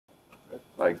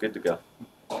All right, good to go.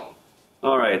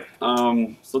 All right,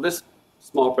 so this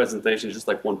small presentation is just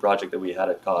like one project that we had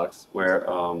at Cox where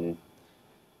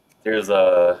there's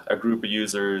a group of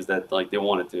users that like they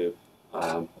wanted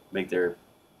to make their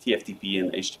TFTP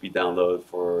and HTTP download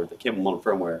for the cable modem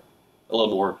firmware a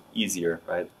little more easier,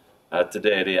 right?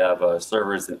 Today they have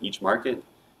servers in each market,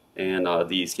 and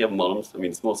these cable modems, I mean,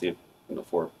 it's mostly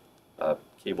for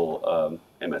cable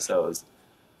MSOs.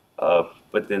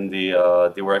 But then they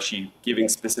were actually giving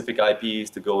specific IPs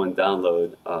to go and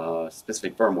download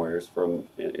specific firmwares from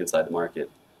inside the market.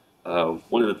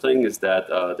 One of the things is that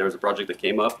there was a project that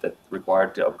came up that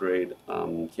required to upgrade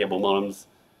cable modems.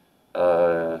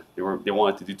 They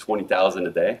wanted to do 20,000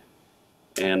 a day,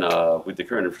 and with the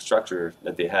current infrastructure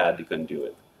that they had, they couldn't do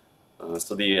it.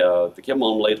 So the cable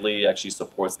modem lately actually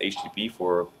supports HTTP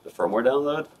for the firmware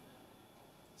download.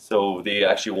 So they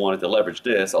actually wanted to leverage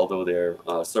this, although their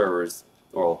servers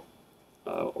or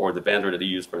the bandwidth that they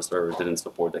use for the server didn't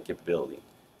support that capability.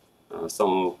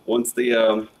 So once they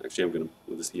actually, I'm going to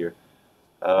move this here.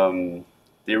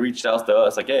 They reached out to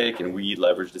us like, hey, can we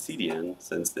leverage the CDN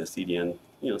since the CDN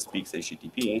speaks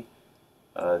HTTP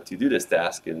to do this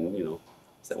task? And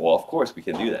said, well, of course we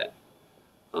can do that.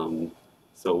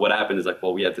 So what happened is like,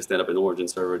 well, we had to stand up an origin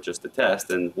server just to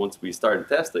test, and once we started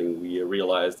testing, we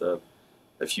realized a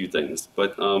few things.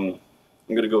 But I'm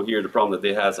going to go here. The problem that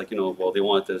they had is like, well, they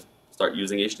wanted to start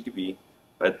using HTTP,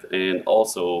 right? And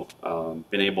also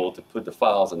been able to put the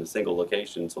files in a single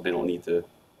location so they don't need to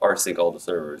rsync all the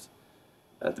servers.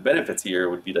 The benefits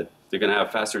here would be that they're going to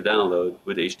have faster download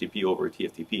with HTTP over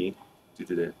TFTP due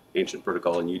to the ancient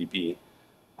protocol in UDP.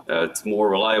 It's more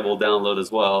reliable download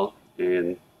as well,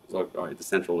 and all right, the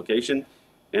central location.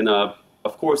 And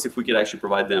of course, if we could actually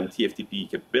provide them TFTP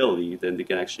capability, then they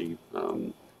can actually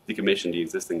decommission the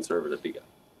existing server that they got.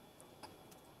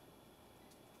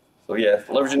 So yeah,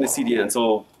 leveraging the CDN.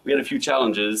 So we had a few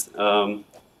challenges.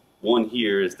 One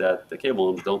here is that the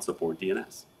cable modems don't support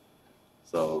DNS.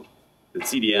 So the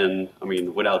CDN, I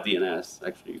mean, without DNS,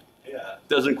 actually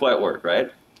doesn't quite work,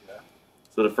 right? Yeah.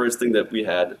 So the first thing that we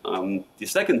had. The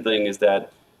second thing is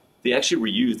that they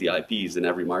actually reuse the IPs in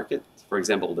every market. For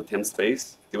example, the temp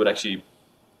space, they would actually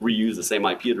reuse the same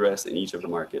IP address in each of the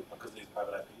market. Because these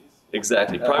private IPs?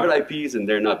 Exactly, private IPs, and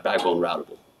they're not backbone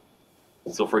routable.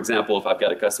 So for example, if I've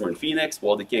got a customer in Phoenix,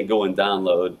 well, they can't go and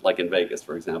download, like in Vegas,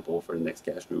 for example, for the next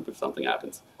cache group if something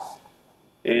happens.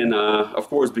 And of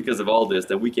course, because of all this,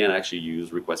 then we can't actually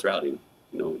use request routing.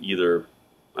 Either,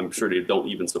 I'm sure they don't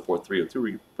even support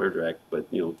 302 redirect, but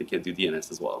they can't do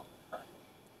DNS as well.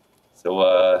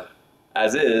 So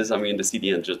as is, I mean, the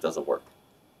CDN just doesn't work.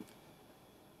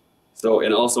 So,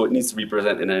 and also it needs to be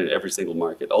present in every single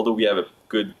market. Although we have a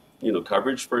good,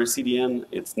 coverage for a CDN,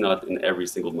 it's not in every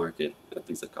single market, at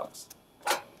least at Cox.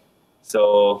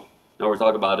 So now we're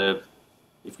talking about it.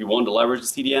 If we wanted to leverage the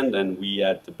CDN, then we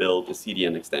had to build a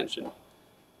CDN extension.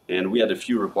 And we had a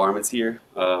few requirements here.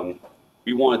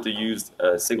 We wanted to use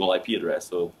a single IP address,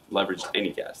 so leverage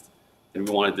Anycast. And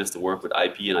we wanted this to work with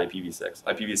IP and IPv6.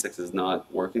 IPv6 is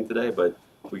not working today, but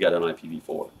we got an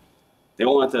IPv4. They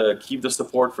wanted to keep the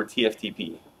support for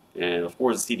TFTP. And of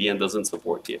course, the CDN doesn't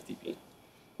support TFTP.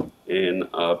 And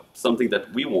something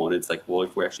that we wanted, it's like, well,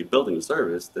 if we're actually building a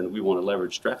service, then we want to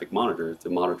leverage Traffic Monitor to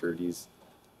monitor these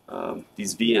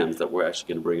VMs that we're actually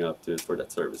going to bring up for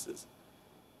that services.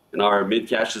 And our mid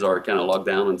caches are kind of locked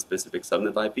down on specific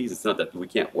subnet IPs. It's not that we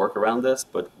can't work around this,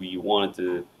 but we wanted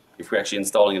to, if we're actually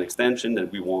installing an extension, then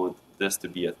we want this to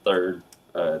be a third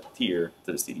tier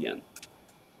to the CDN.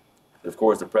 And of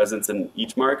course, the presence in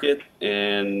each market,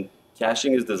 and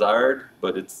caching is desired,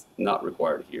 but it's not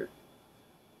required here.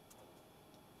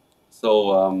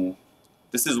 So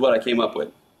this is what I came up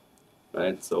with,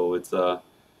 right? So it's a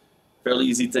fairly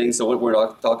easy thing. So when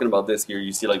we're talking about this here,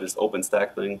 you see like this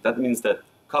OpenStack thing. That means that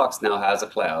Cox now has a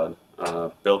cloud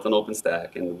built on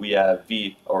OpenStack, and we have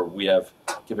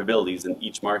capabilities in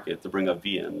each market to bring up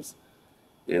VMs.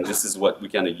 And this is what we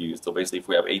kind of use. So basically, if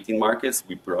we have 18 markets,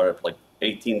 we brought up like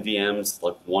 18 VMs,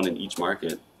 like one in each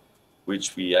market,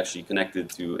 which we actually connected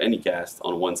to Anycast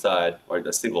on one side, or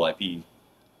a single IP.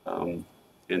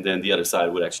 And then the other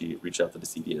side would actually reach out to the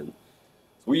CDN.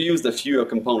 So we used a few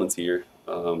components here.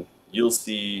 You'll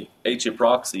see HA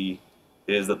proxy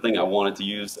is the thing I wanted to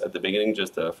use at the beginning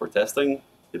just for testing.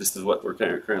 This is what we're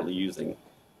currently using.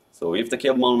 So if the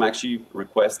cable modem actually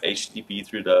requests HTTP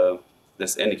through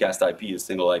this Anycast IP, a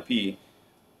single IP,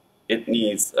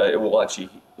 it will actually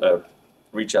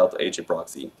reach out to HA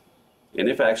proxy. And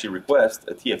if I actually request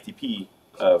a TFTP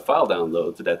file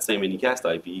download to that same Anycast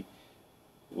IP,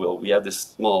 well, we have this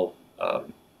small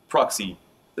proxy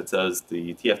that does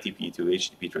the TFTP to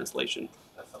HTTP translation.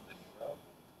 That's something you wrote?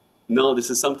 No, this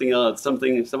is something else.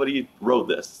 Somebody wrote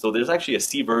this. So there's actually a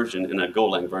C version and a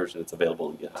Golang version that's available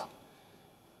on GitHub.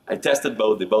 I tested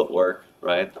both; they both work,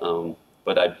 right?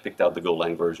 But I picked out the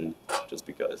Golang version just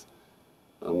because.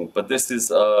 But this is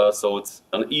so it's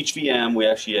on each VM we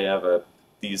actually have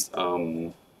these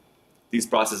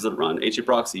processes that run HA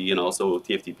proxy and also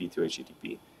TFTP to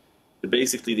HTTP. But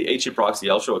basically, the HA proxy,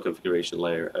 I'll show a configuration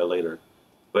layer later,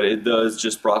 but it does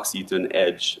just proxy to an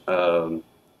edge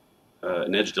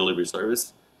delivery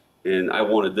service. And I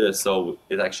wanted this, so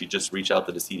it actually just reach out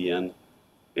to the CDN,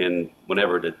 and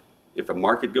if a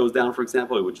market goes down, for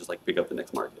example, it would just like pick up the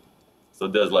next market. So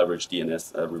it does leverage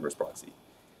DNS reverse proxy.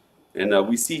 And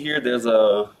we see here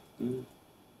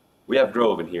we have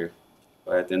Grove in here,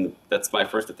 right? And that's my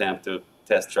first attempt to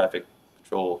test traffic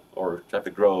control or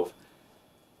traffic Grove.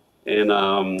 And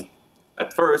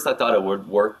at first I thought it would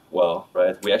work well,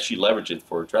 right? We actually leverage it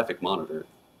for traffic monitor,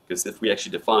 because if we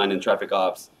actually define in traffic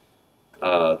ops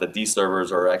that these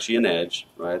servers are actually an edge,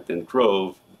 right, then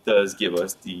Grove does give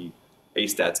us the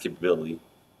AStats capability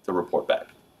to report back.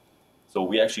 So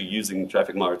we actually using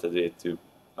traffic monitor today to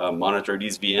monitor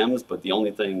these VMs, but the only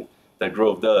thing that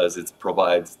Grove does is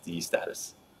provides the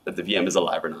status, that the VM is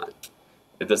alive or not.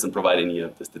 It doesn't provide any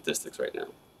of the statistics right now.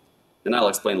 And I'll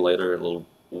explain later a little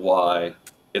why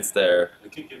it's there.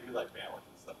 It could give you like bandwidth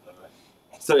and stuff though,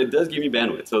 right? So it does give me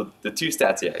bandwidth. So the two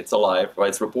stats, yeah, it's alive, right?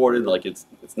 It's reported like it's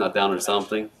not down or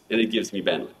something, and it gives me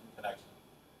bandwidth. Connection.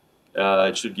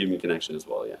 It should give me connection as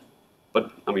well, yeah.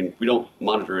 But I mean, we don't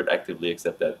monitor it actively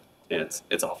except that it's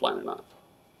offline or not.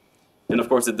 And of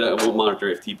course, it will monitor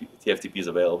if TFTP is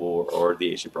available or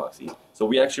the HA proxy. So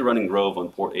we actually running Grove on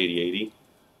port 8080,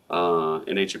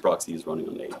 and HA proxy is running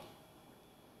on 80.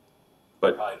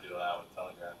 But Probably do that with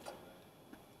Telegraph.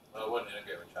 Well, it wouldn't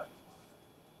integrate with traffic.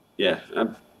 yeah,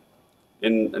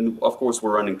 and of course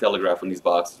we're running Telegraph on these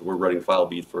boxes. We're running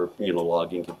FileBeat for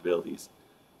logging capabilities.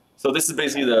 So this is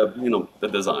basically the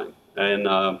design,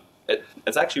 and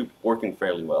it's actually working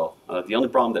fairly well. The only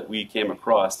problem that we came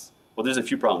across, well, there's a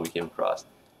few problems we came across.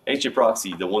 HA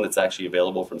proxy, the one that's actually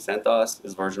available from CentOS,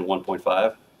 is version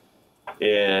 1.5.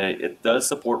 It does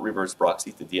support reverse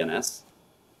proxy to DNS,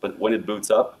 but when it boots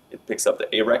up, it picks up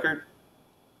the A record,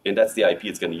 and that's the IP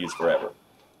it's going to use forever.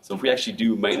 So if we actually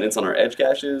do maintenance on our edge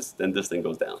caches, then this thing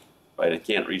goes down, right? It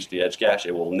can't reach the edge cache.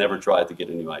 It will never try to get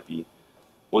a new IP.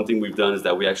 One thing we've done is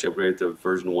that we actually upgraded to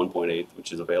version 1.8,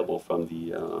 which is available from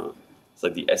the it's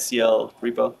like the SCL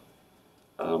repo,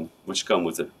 which come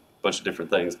with a bunch of different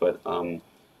things. But and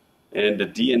the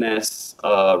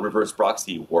DNS reverse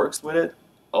proxy works with it,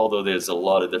 although there's a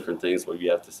lot of different things where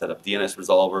you have to set up DNS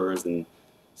resolvers and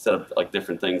set up like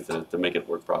different things to make it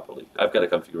work properly. I've got a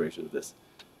configuration of this,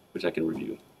 which I can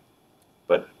review.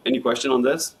 But any question on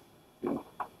this?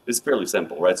 It's fairly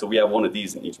simple, right? So we have one of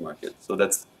these in each market. So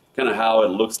that's kind of how it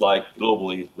looks like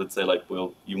globally. Let's say like,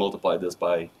 well, you multiply this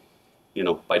by,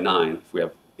 by 9 if we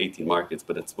have 18 markets,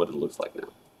 but that's what it looks like now.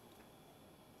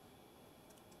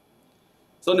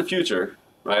 So in the future,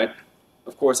 right,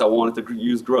 of course I wanted to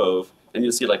use Grove, and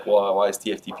you'll see like, why is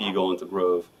TFTP going to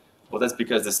Grove? Well, that's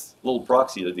because this little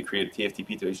proxy that they created,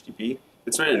 TFTP to HTTP,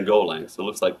 it's written in Golang, so it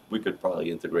looks like we could probably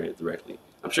integrate it directly.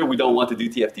 I'm sure we don't want to do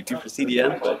TFTP for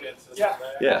CDN, but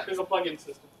yeah, there's a plugin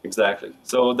system. Exactly.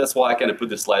 So that's why I kind of put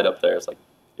this slide up there. It's like,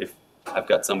 if I've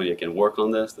got somebody that can work on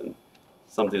this, then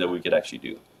something that we could actually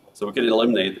do. So we could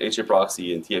eliminate HA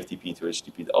proxy and TFTP to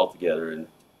HTTP altogether and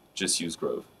just use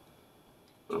Grove.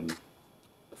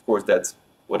 Of course, that's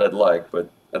what I'd like,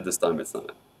 but at this time it's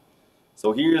not.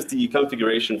 So here's the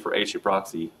configuration for HA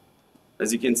proxy.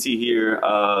 As you can see here,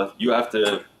 you have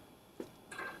to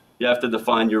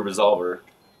define your resolver,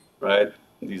 right?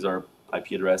 These are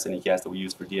IP address and ECAS that we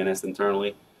use for DNS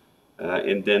internally.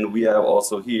 And then we have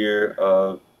also here,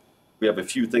 we have a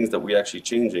few things that we're actually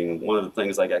changing. One of the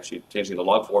things like actually changing the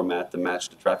log format to match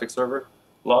the traffic server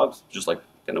logs, just like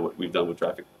kind of what we've done with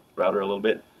traffic router a little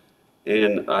bit.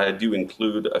 And I do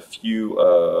include a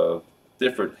few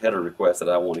different header requests that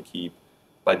I want to keep.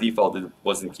 By default, it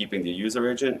wasn't keeping the user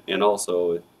agent, and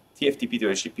also TFTP to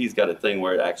HTTP's got a thing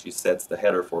where it actually sets the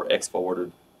header for X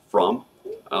forwarded from.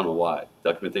 I don't know why.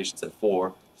 Documentation said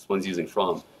for. This one's using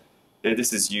from. And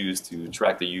this is used to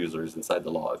track the users inside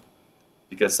the log.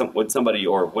 Because when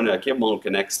a cable modem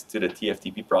connects to the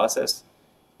TFTP process,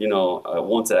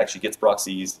 once it actually gets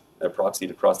proxied across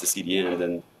the CDN,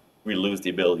 then we lose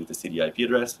the ability to see the IP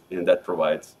address, and that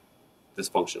provides this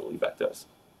functionality back to us.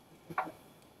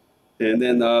 And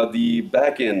then the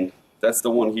backend, that's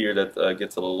the one here that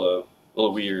gets a little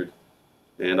weird.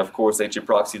 And of course, HA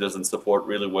proxy doesn't support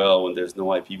really well when there's no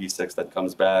IPv6 that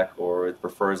comes back, or it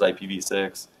prefers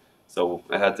IPv6. So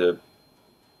I had to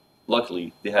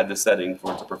luckily, they had this setting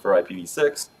for it to prefer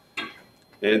IPv6.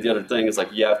 And the other thing is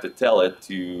like you have to tell it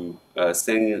to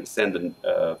send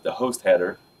the host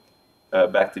header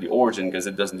back to the origin because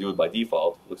it doesn't do it by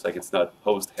default. Looks like it's not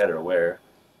host header aware.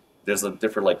 There's a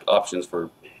different like options for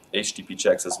HTTP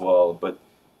checks as well. But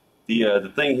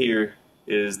the thing here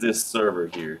is this server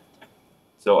here.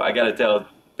 So I got to tell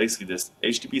basically this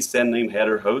HTTP send name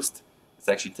header host. It's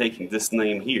actually taking this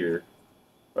name here,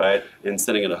 right, and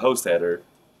sending it a host header.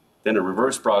 Then a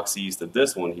reverse proxies to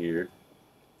this one here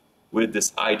with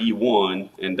this ID1,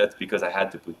 and that's because I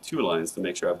had to put 2 lines to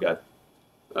make sure I've got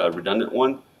a redundant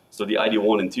one. So the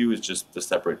ID1 and 2 is just to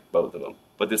separate both of them,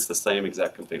 but it's the same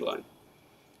exact config line.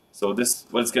 So this,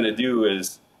 what it's going to do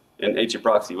is, in HA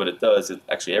proxy, what it does is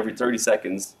actually every 30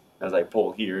 seconds, as I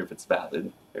pull here, if it's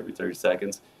valid, every 30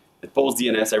 seconds, it pulls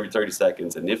DNS every 30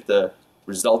 seconds, and if the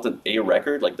resultant A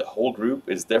record, like the whole group,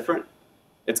 is different,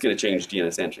 it's going to change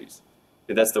DNS entries.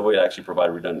 And that's the way to actually provide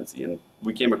redundancy. And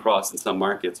we came across in some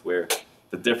markets where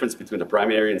the difference between the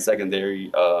primary and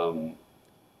secondary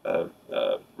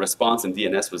response in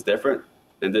DNS was different,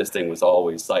 and this thing was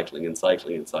always cycling and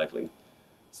cycling and cycling.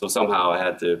 So somehow I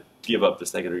had to give up the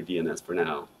secondary DNS for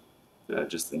now,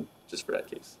 just for that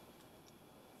case.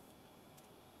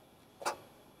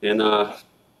 And I'd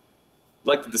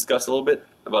like to discuss a little bit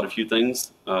about a few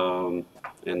things. I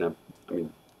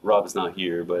mean, Rob is not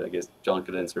here, but I guess John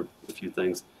could answer a few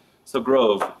things. So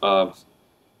Grove,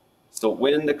 so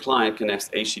when the client connects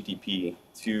HTTP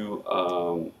to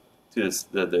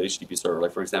the HTTP server,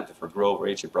 like for example for Grove or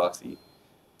HA proxy,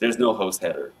 there's no host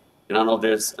header. And I don't know if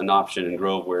there's an option in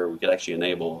Grove where we could actually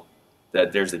enable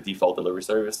that there's a default delivery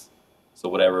service. So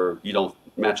whatever you don't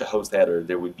match a host header,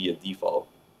 there would be a default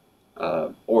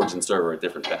origin server, a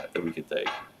different path that we could take.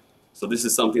 So this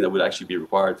is something that would actually be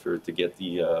required to get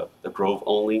the Grove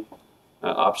only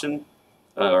option.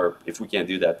 Or if we can't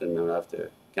do that, then we'll have to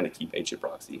kind of keep HA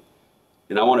proxy.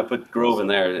 And I want to put Grove in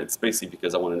there. It's basically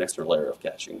because I want an extra layer of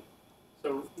caching.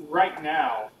 So right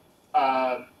now,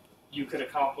 you could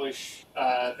accomplish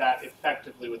that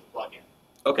effectively with a plugin.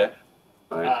 Okay.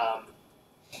 All right.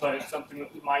 But it's something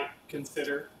that we might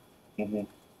consider. Mm-hmm.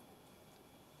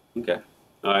 Okay.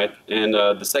 All right. And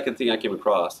the second thing I came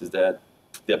across is that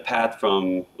the path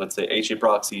from, let's say, HA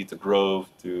proxy to Grove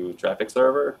to traffic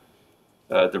server,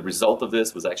 the result of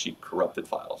this was actually corrupted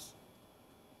files.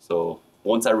 So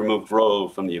once I removed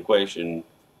Grove from the equation,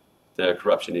 the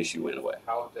corruption issue went away.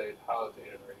 How outdated are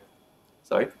you?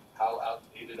 Sorry? How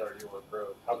outdated are you on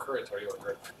Grove? How current are you on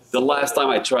Grove? The last time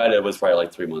I tried it was probably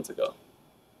like 3 months ago.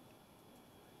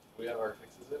 Do we have our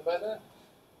fixes in by then?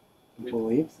 I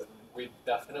believe so. We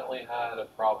definitely had a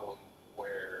problem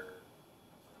where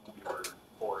we were,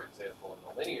 for example,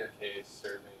 in the linear case,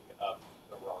 serving up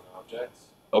the wrong objects.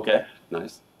 Okay,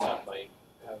 nice. That might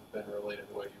have been related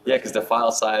to what you were Yeah, because the saying.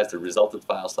 file size, the resultant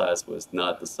file size was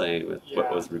not the same with what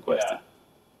was requested.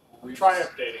 We Try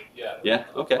just- updating, Yeah,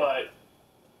 okay. but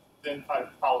then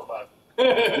follow bug.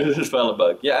 This is file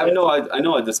bug. Yeah, I know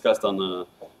I discussed on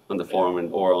the forum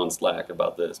or on Slack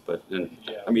about this, but Yeah,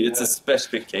 I mean it's a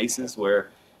specific cases where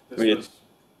This I mean, was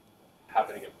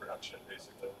happening in production,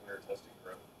 basically, when we were testing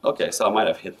Grove. okay, so I might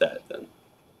have hit that then.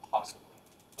 Possibly.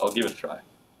 I'll give it a try.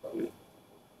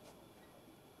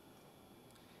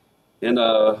 And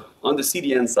on the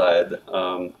CDN side,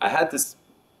 I had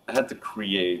to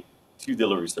create 2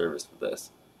 delivery servers for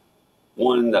this.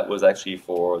 One that was actually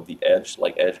for the edge,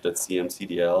 like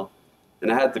edge.cmcdl,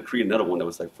 and I had to create another one that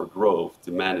was like for Grove,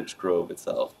 to manage Grove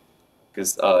itself.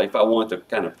 Because if I want to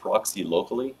kind of proxy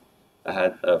locally, I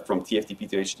had from TFTP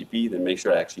to HTTP, then make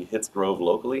sure it actually hits Grove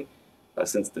locally,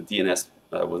 since the DNS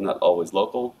was not always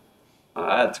local.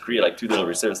 I had to create like 2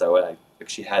 delivery servers that way I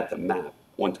actually had to map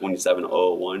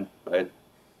 127.0.1, right,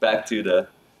 back to the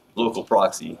local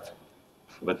proxy.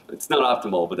 But it's not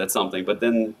optimal, but that's something. But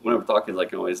then when we're talking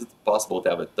like, oh, is it possible to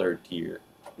have a 3rd tier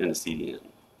in the CDN?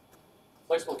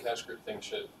 Flexible cache group thing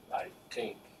should, I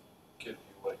think, give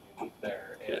you what you need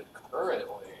there. And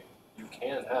currently, you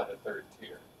can have a 3rd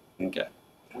tier. Okay.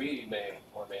 We may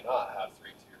or may not have 3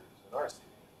 tiers in our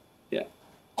CDN.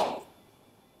 Yeah.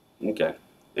 Okay.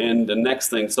 And the next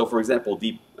thing, so for example,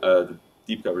 the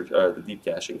deep coverage, the deep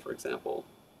caching, for example,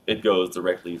 it goes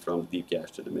directly from deep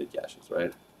cache to the mid caches,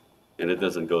 right? And it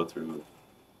doesn't go through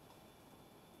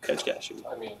edge caching.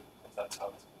 I mean, if that's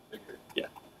how it's configured. Yeah.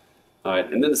 All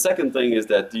right. And then the second thing is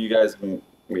that do you guys,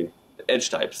 edge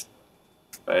types,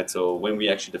 right? So when we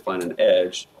actually define an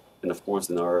edge, and of course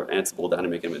in our Ansible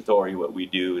dynamic inventory, what we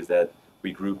do is that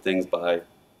we group things by,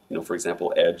 for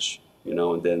example, edge,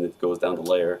 and then it goes down the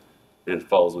layer and it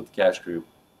follows with the cache group.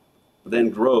 But then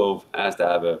Grove has to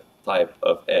have a type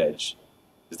of edge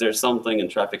Is there something in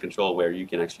traffic control where you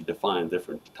can actually define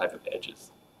different type of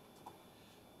edges?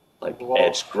 Like Well,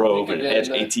 edge grove I and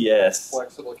think edge again, ATS.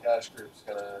 Flexible cache group's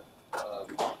gonna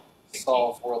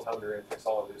solve world hunger and fix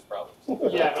all of these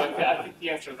problems. Yeah, but I think the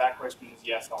answer to that question is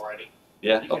yes already.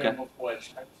 Yeah, You can okay. have multiple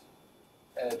edge types.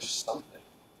 Edge something.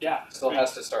 Yeah. Still I mean,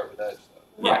 has to start with edge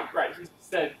though. Yeah. Right. He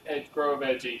said edge grove,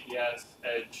 edge ATS,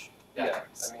 edge. Yeah.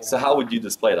 I mean, So how would you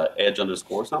display that? Edge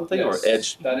underscore something yes, or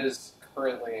edge? That is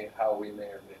currently how we may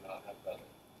or may not have done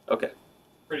it. Okay.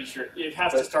 Pretty sure it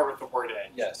has to start with the word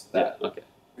edge. Yes, Yeah. that. Okay.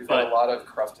 We've got a lot of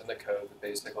cruft in the code that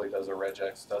basically does a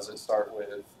regex. Does it start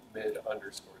with mid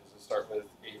underscore? Does it start with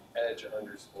a edge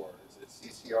underscore? Is it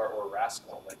CCR or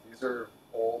Rascal? Like these are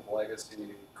old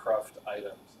legacy cruft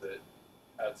items that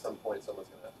at some point someone's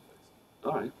gonna have to fix.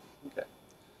 All right. Okay.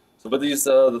 So, but these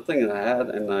the thing that I had,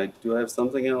 and I do have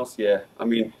something else. Yeah. I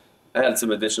mean, I had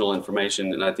some additional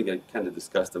information, and I think I kind of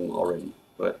discussed them already.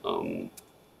 But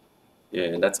yeah,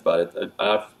 and that's about it.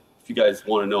 If you guys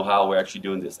want to know how we're actually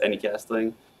doing this Anycast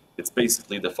thing, it's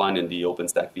basically defined in the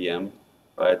OpenStack VM,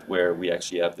 right, where we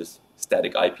actually have this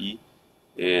static IP,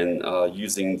 and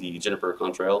using the Juniper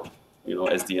Contrail,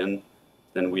 SDN,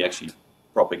 then we actually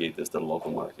propagate this to the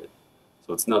local market.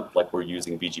 So it's not like we're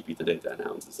using BGP today to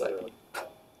announce this IP.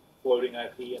 Floating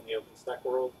IP in the OpenStack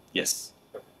world? Yes.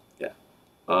 Yeah.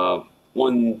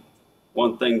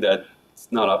 One thing that's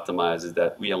not optimized is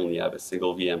that we only have a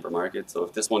single VM per market. So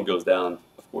if this one goes down,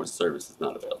 of course, service is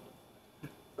not available,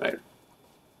 right?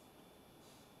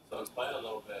 So explain a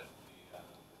little bit the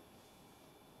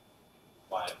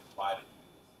why did you do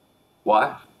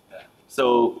Why? Yeah.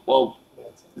 So, well,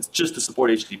 it's just to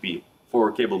support HTTP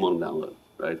for cable modem download,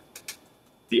 right?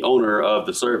 The owner of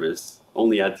the service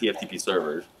only had TFTP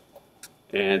servers,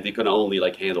 and they could only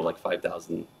handle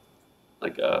 5,000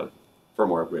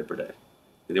 firmware upgrade per day.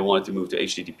 And they wanted to move to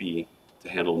HTTP to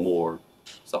handle more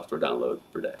software download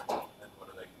per day. this? And what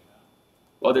do they do now?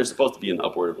 Well, they're supposed to be an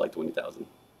upward of 20,000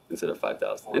 instead of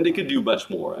 5,000, and they could do much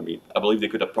more. I mean, I believe they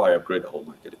could probably upgrade the whole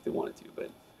market if they wanted to, but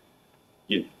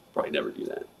you'd probably never do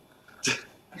that.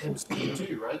 And speed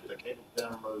too, right? The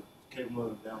cable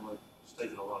modem download is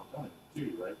taking a long time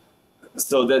too, right?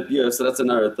 So that's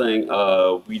another thing.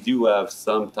 We do have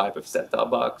some type of set-top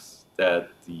box that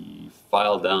the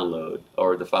file download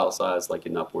or the file size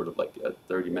in upward of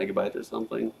 30 megabyte or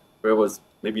something, where it was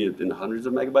maybe in the hundreds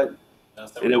of megabyte. No,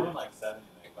 so And we're it- doing 70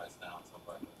 megabytes now on some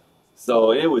part.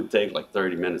 So it would take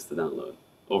 30 minutes to download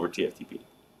over TFTP,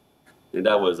 and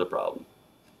that was a problem.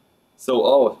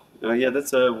 So yeah,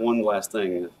 that's one last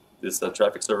thing. This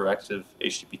traffic server active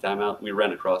HTTP timeout. We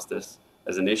ran across this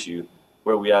as an issue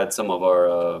where we had some of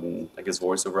our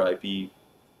voice over IP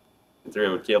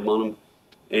integrated with cable modem,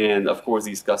 and of course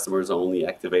these customers are only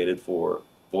activated for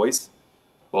voice,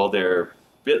 while their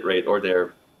bit rate or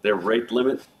their rate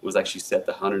limit was actually set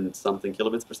to 100 something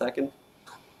kilobits per second.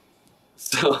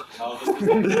 So No,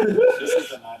 this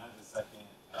is a 900-second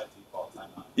default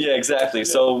timeout. yeah, exactly.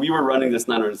 So we were running this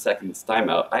 900 seconds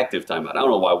timeout, active timeout. I don't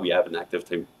know why we have an active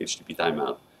HTTP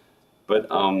timeout, but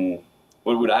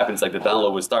what would happen is the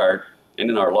download would start, and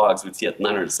in our logs we'd see at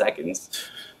 900 seconds,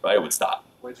 right? It would stop.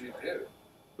 What'd you do?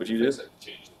 What'd you do? Fix it.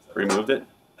 Changed it to Removed it?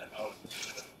 oh,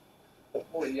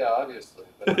 Well, yeah, obviously.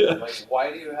 But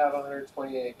why do you have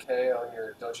 128K on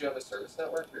your? Don't you have a service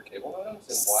network for your cable modems?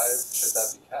 And why should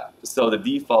that be capped? So the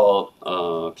default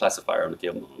classifier on the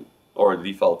cable modem, or the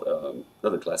default,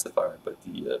 not the classifier, but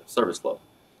the service flow,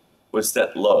 was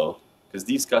set low because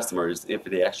these customers, if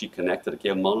they actually connect to the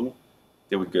cable modem,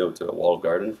 they would go to a walled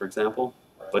garden, for example,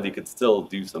 Right. but they could still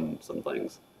do some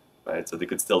things, right? So they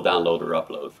could still download or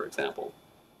upload, for example,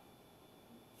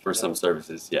 for some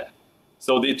services, yeah.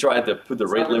 So they tried to put the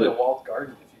It's rate not really limit. a walled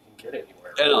garden if you can get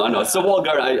anywhere. I know. So walled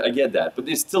garden, I get that, but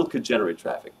they still could generate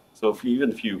traffic. So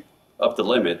even if you up the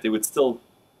limit, they would still.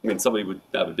 I mean, somebody would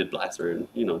have a bit blaster, and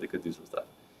they could do some stuff.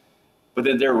 But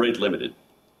then they're rate limited,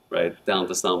 right, down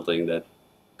to something that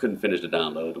couldn't finish the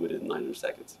download within 900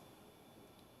 seconds.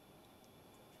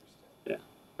 Yeah,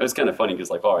 it was kind of funny because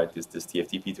all right, is this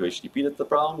TFTP to HTTP that's the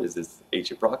problem? Is this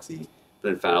HA proxy?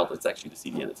 Then found out it's actually the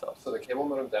CDN itself. So the cable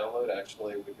modem download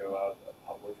actually would go out a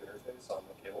public interface on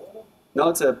the cable modem? No,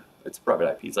 it's a private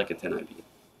IP. It's like a 10 IP,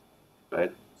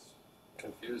 right?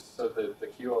 Confused. So the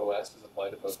QoS is applied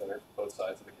to both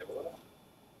sides of the cable modem?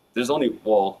 There's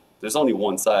only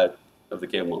one side of the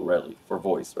cable modem really for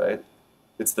voice, right?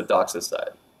 It's the DOCSIS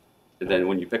side, and then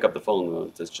when you pick up the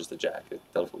phone, it's just a jack, a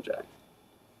telephone jack.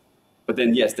 But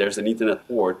then yes, there's an Ethernet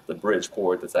port, the bridge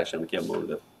port that's actually on the cable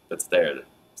modem that's there, that's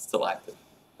still active.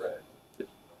 Right.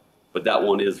 But that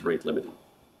one is rate limited.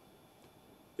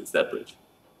 It's that bridge.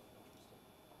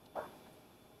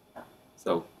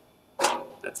 So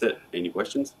That's it. Any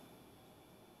questions?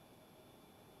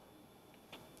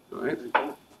 All right.